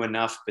can do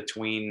enough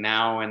between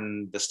now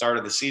and the start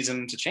of the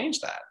season to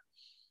change that,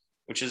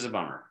 which is a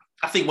bummer.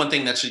 I think one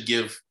thing that should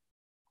give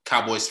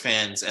Cowboys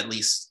fans at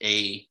least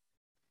a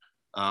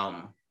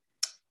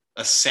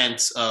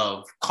sense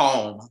of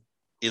calm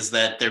is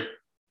that they're,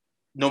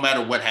 no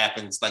matter what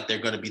happens, like they're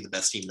going to be the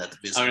best team in that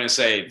division. I'm going to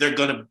say they're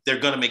going to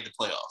make the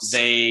playoffs.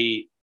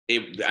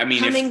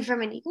 Coming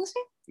from an Eagles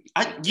fan?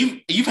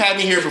 You've had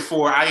me here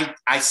before. I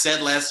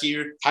said last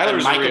year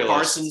that Micah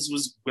Parsons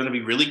was going to be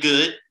really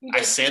good.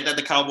 I said that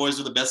the Cowboys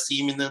were the best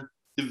team in the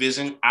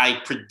division. I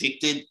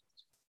predicted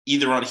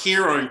either on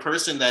here or in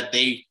person that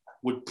they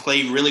would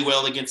play really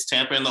well against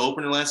Tampa in the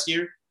opener last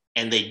year,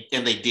 and they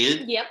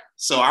did. Yep.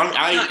 So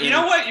you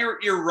know what?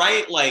 You're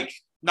right. Like,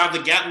 now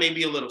the gap may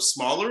be a little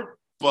smaller,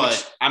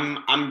 but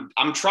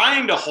I'm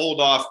trying to hold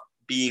off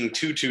being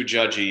too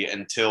judgy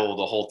until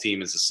the whole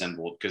team is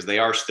assembled, because they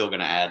are still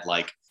going to add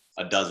like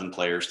a dozen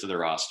players to the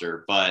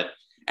roster.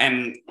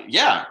 And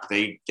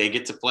they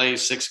get to play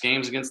 6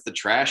 games against the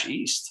trash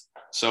East.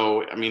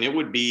 So, I mean, it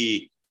would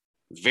be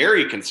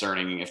very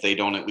concerning if they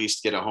don't at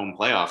least get a home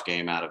playoff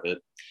game out of it.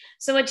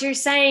 So what you're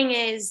saying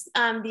is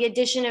the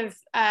addition of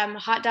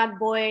hot dog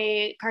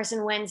boy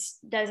Carson Wentz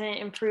doesn't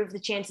improve the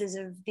chances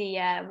of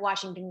the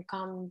Washington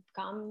Commanders,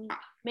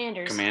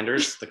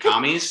 the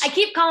commies. I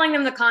keep calling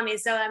them the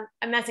commies, so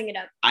I'm messing it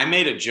up. I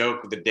made a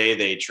joke the day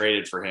they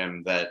traded for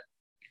him that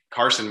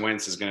Carson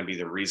Wentz is going to be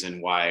the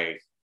reason why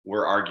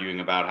we're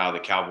arguing about how the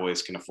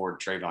Cowboys can afford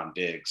Trayvon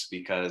Diggs,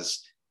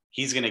 because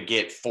he's going to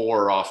get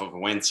 4 off of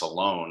Wentz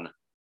alone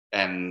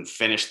and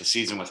finish the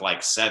season with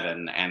like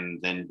 7 and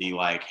then be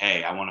like,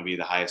 hey, I want to be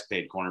the highest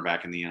paid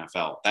cornerback in the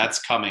NFL. That's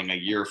coming a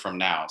year from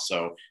now.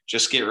 So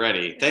just get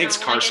ready. Thanks,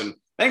 Carson.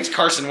 Thanks,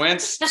 Carson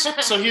Wentz.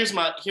 So here's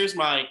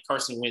my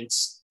Carson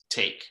Wentz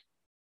take.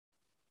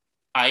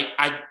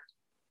 The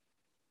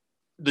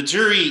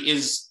jury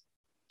is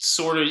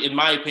sort of, in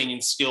my opinion,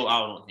 still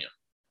out on him.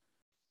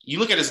 You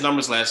look at his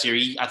numbers last year,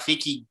 I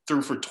think he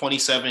threw for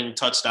 27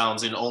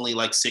 touchdowns and only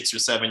like 6 or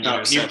 7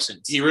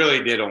 interceptions. He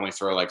really did only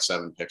throw like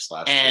 7 picks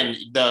last year. And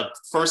the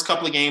first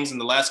couple of games and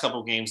the last couple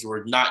of games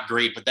were not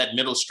great, but that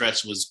middle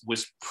stretch was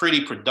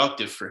pretty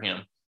productive for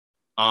him.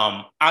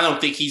 I don't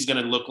think he's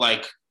going to look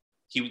like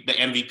the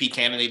MVP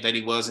candidate that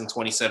he was in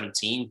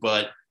 2017,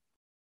 but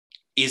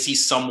is he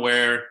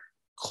somewhere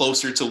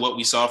closer to what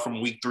we saw from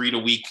week 3 to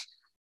week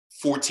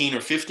 14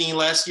 or 15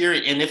 last year?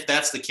 And if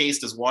that's the case,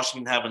 does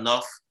Washington have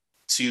enough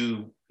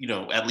to,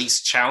 at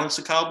least challenge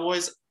the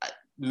Cowboys?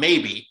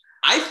 Maybe.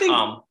 I think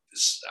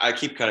I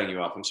keep cutting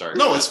you off. I'm sorry.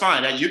 No, it's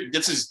fine.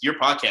 This is your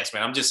podcast,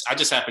 man. I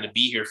just happen to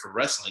be here for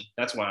wrestling.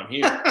 That's why I'm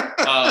here.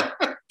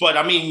 But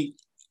I mean,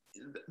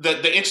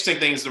 the interesting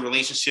thing is the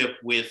relationship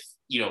with,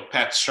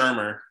 Pat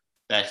Shurmur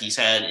that he's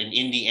had in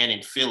Indy and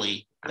in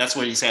Philly. That's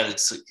where he's had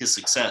his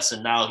success.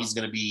 And now he's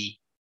going to be,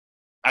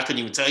 I couldn't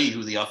even tell you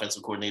who the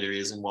offensive coordinator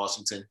is in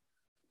Washington.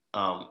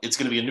 It's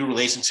going to be a new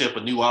relationship,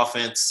 a new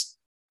offense.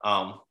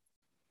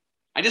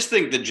 I just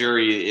think the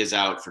jury is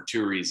out for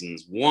 2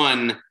 reasons.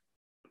 One,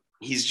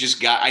 he's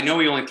just got, I know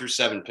he only threw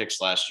 7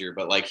 picks last year,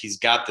 but like he's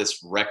got this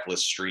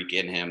reckless streak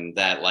in him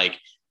that like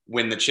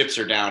when the chips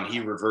are down, he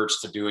reverts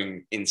to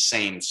doing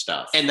insane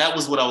stuff. And that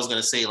was what I was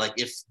going to say. Like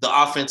if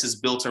the offense is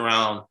built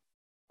around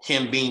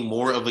him being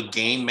more of a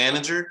game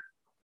manager,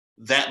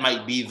 that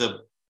might be the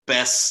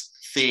best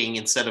thing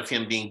instead of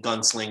him being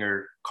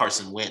gunslinger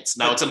Carson Wentz.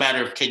 Now it's a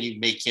matter of can you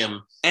make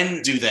him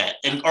do that,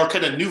 or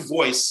can a new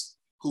voice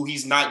who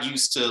he's not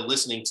used to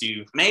listening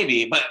to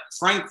maybe. But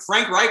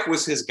Frank Reich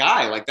was his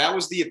guy. Like that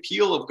was the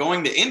appeal of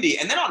going to Indy,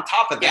 and then on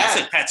top of that, I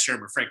said Pat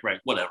Shermer, Frank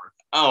Reich, whatever.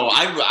 Oh,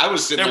 I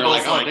was sitting there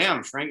like, oh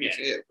damn, Frank.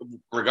 Yeah.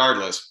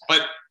 Regardless,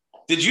 but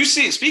did you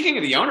see? Speaking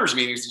of the owners'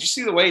 meetings, did you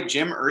see the way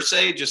Jim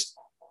Irsay just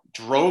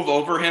drove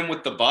over him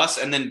with the bus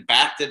and then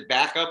backed it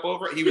back up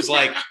over it? He was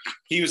like,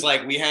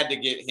 we had to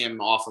get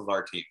him off of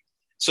our team.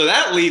 So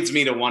that leads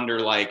me to wonder,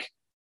 like,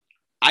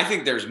 I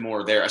think there's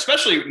more there,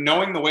 especially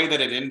knowing the way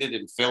that it ended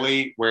in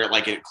Philly, where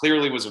like it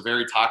clearly was a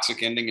very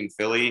toxic ending in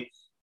Philly.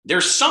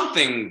 There's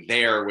something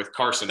there with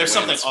Carson. There's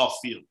Wentz. something off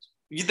field.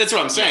 That's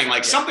what I'm saying.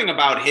 Like something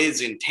about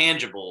his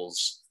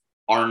intangibles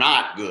are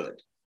not good.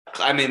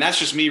 I mean, that's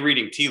just me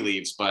reading tea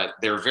leaves, but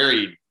they're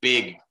very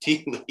big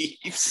tea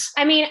leaves.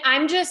 I mean,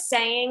 I'm just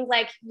saying,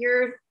 like,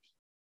 you're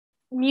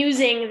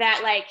musing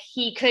that, like,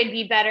 he could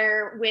be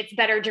better with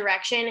better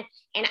direction.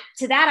 And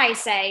to that I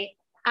say,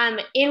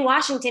 in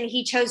Washington,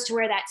 he chose to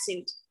wear that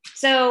suit.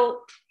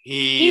 So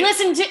he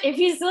listened to, if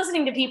he's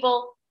listening to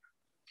people,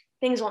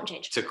 things won't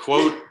change. To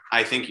quote,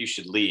 I think you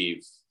should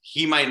leave.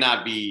 He might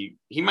not be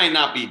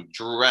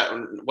dressed.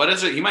 What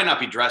is it? He might not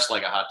be dressed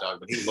like a hot dog,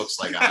 but he looks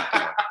like a hot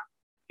dog.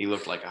 He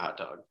looked like a hot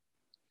dog.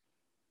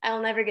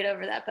 I'll never get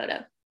over that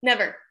photo.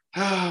 Never.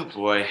 Oh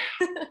boy.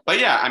 But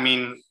yeah, I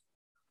mean,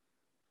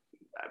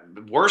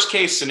 worst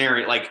case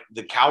scenario, like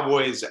the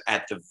Cowboys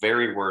at the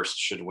very worst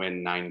should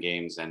win 9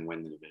 games and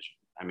win the division.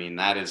 I mean,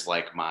 that is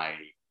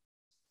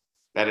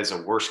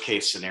a worst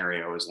case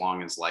scenario as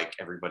long as like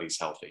everybody's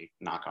healthy,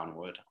 knock on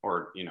wood,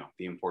 or, you know,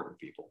 the important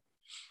people.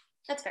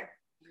 That's fair.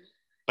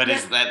 But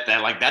is that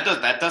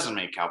doesn't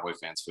make Cowboy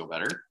fans feel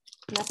better.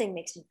 Nothing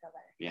makes me feel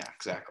better. Yeah,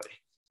 exactly.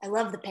 I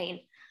love the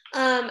pain.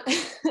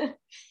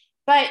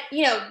 But,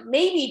 you know,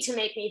 maybe to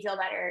make me feel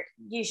better,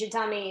 you should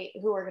tell me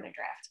who we're going to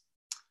draft.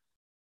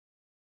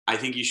 I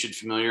think you should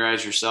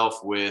familiarize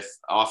yourself with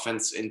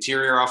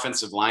interior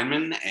offensive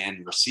linemen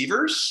and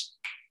receivers.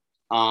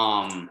 See,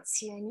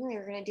 I knew we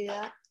were going to do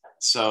that.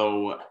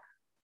 So,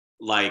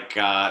 like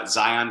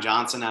Zion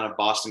Johnson out of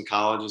Boston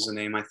College is a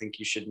name I think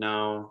you should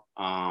know.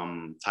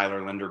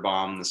 Tyler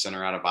Linderbaum, the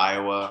center out of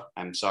Iowa.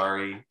 I'm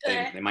sorry.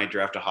 They might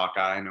draft a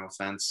Hawkeye, no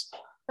offense.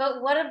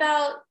 But what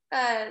about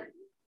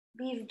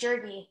beef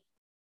jerky?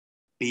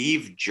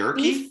 Beef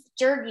jerky? Beef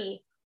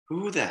jerky.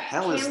 Who the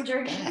hell is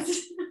that?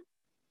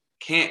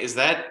 Is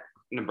that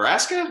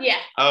Nebraska? Yeah.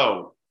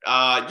 Oh,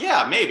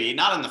 yeah, maybe.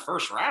 Not in the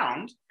first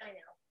round. I know.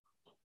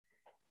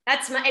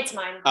 It's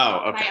mine.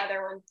 Oh, okay. My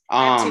other one.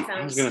 I have 2 phones.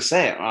 I was gonna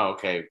say, oh,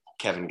 okay.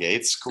 Kevin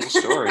Gates, cool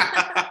story.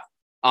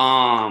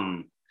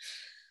 Traylon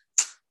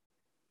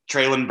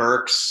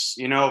Burks,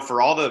 you know,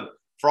 for all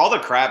the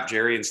crap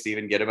Jerry and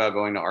Steven get about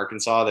going to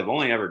Arkansas, they've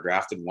only ever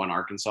drafted one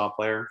Arkansas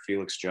player,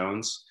 Felix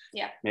Jones.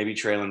 Yeah. Maybe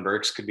Traylon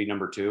Burks could be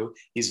number 2.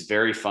 He's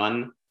very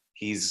fun.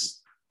 He's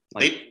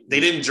like they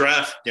didn't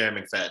draft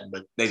Darren McFadden,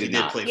 but they did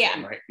not play for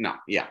him, right? No,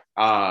 yeah.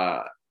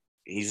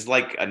 He's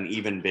like an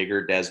even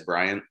bigger Des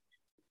Bryant.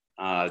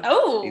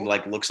 He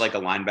like looks like a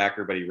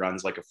linebacker, but he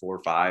runs like a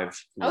 4.5.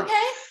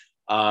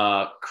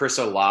 Okay. Chris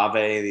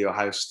Olave, the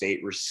Ohio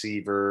State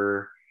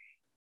receiver.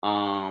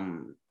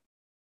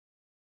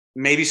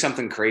 Maybe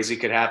something crazy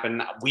could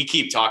happen. We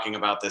keep talking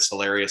about this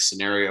hilarious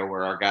scenario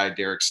where our guy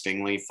Derek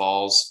Stingley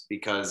falls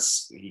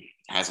because he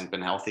hasn't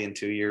been healthy in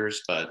 2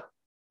 years. But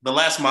the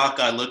last mock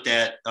I looked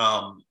at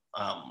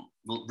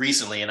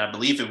recently, and I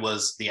believe it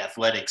was the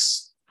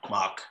Athletics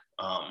mock,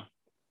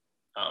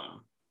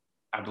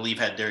 I believe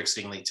had Derek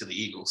Stingley to the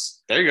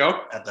Eagles. There you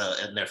go.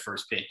 In their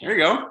first pick. There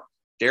you go.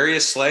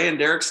 Darius Slay and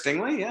Derek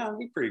Stingley. Yeah, that'd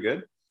be pretty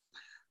good.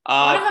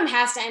 One of them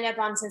has to end up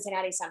on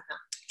Cincinnati somehow.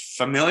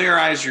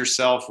 Familiarize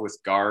yourself with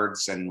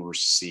guards and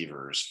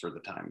receivers for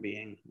the time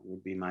being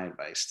would be my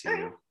advice to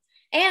you.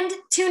 And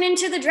tune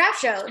into the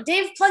draft show.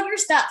 Dave, plug your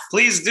stuff.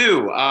 Please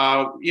do.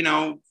 You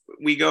know,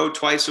 we go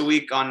twice a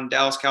week on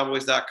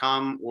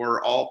DallasCowboys.com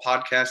or all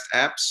podcast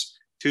apps,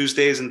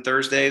 Tuesdays and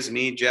Thursdays,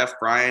 me, Jeff,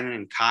 Brian,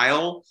 and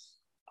Kyle.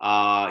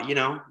 You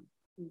know,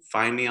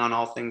 find me on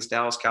all things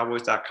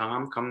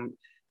DallasCowboys.com.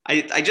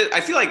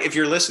 I feel like if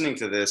you're listening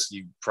to this,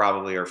 you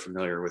probably are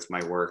familiar with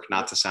my work,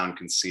 not to sound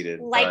conceited.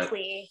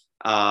 Likely.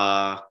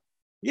 But,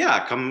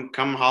 yeah, come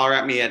holler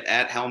at me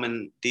at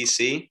Helman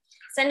DC.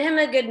 Send him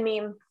a good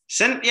meme.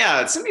 Send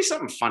me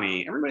something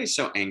funny. Everybody's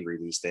so angry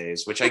these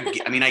days, which I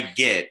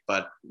get,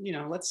 but you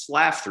know, let's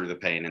laugh through the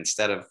pain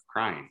instead of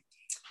crying.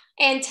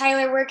 And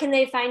Tyler, where can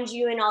they find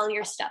you and all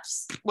your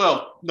stuffs?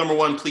 Well, number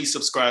one, please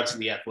subscribe to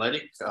The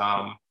Athletic.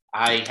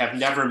 I have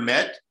never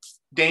met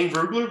Dane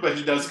Brugler, but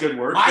he does good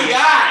work. My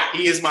guy!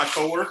 He is my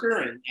coworker,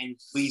 and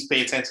please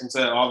pay attention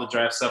to all the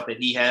draft stuff that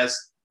he has.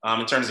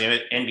 In terms of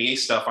NBA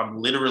stuff, I'm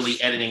literally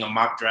editing a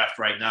mock draft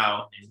right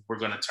now, and we're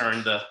going to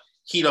turn the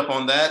heat up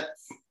on that.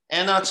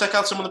 And check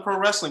out some of the pro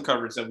wrestling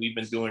coverage that we've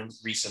been doing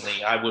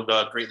recently. I would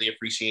greatly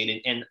appreciate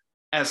it. And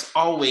as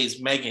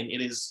always, Megan, it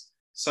is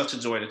such a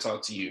joy to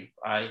talk to you.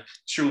 I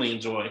truly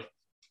enjoy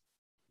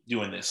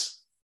doing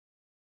this.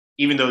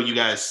 even though you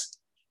guys,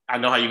 I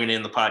know how you're going to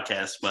end the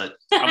podcast, but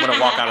I'm going to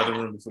walk out of the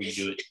room before you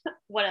do it.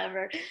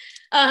 Whatever.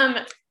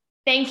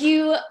 Thank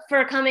you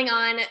for coming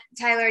on,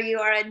 Tyler. You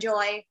are a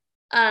joy.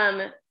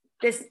 I'm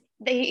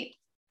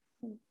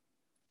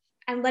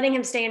letting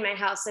him stay in my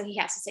house, so he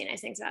has to say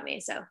nice things about me.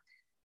 So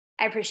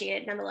I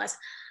appreciate it nonetheless.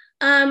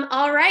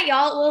 All right,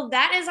 y'all. Well,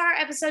 that is our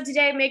episode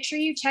today. Make sure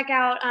you check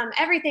out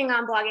everything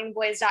on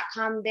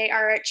bloggingboys.com. They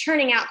are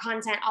churning out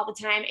content all the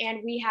time,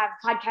 and we have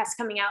podcasts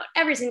coming out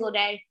every single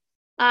day.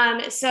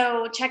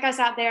 So check us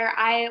out there.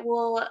 I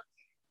will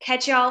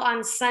catch y'all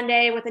on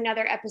Sunday with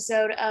another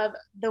episode of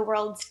The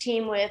World's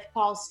Team with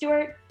Paul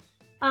Stewart.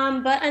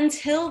 But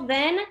until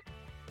then,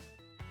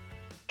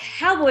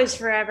 Cowboys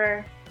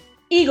forever,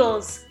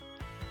 Eagles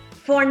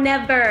for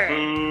never.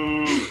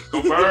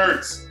 Go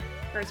Birds!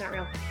 Birds aren't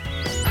real.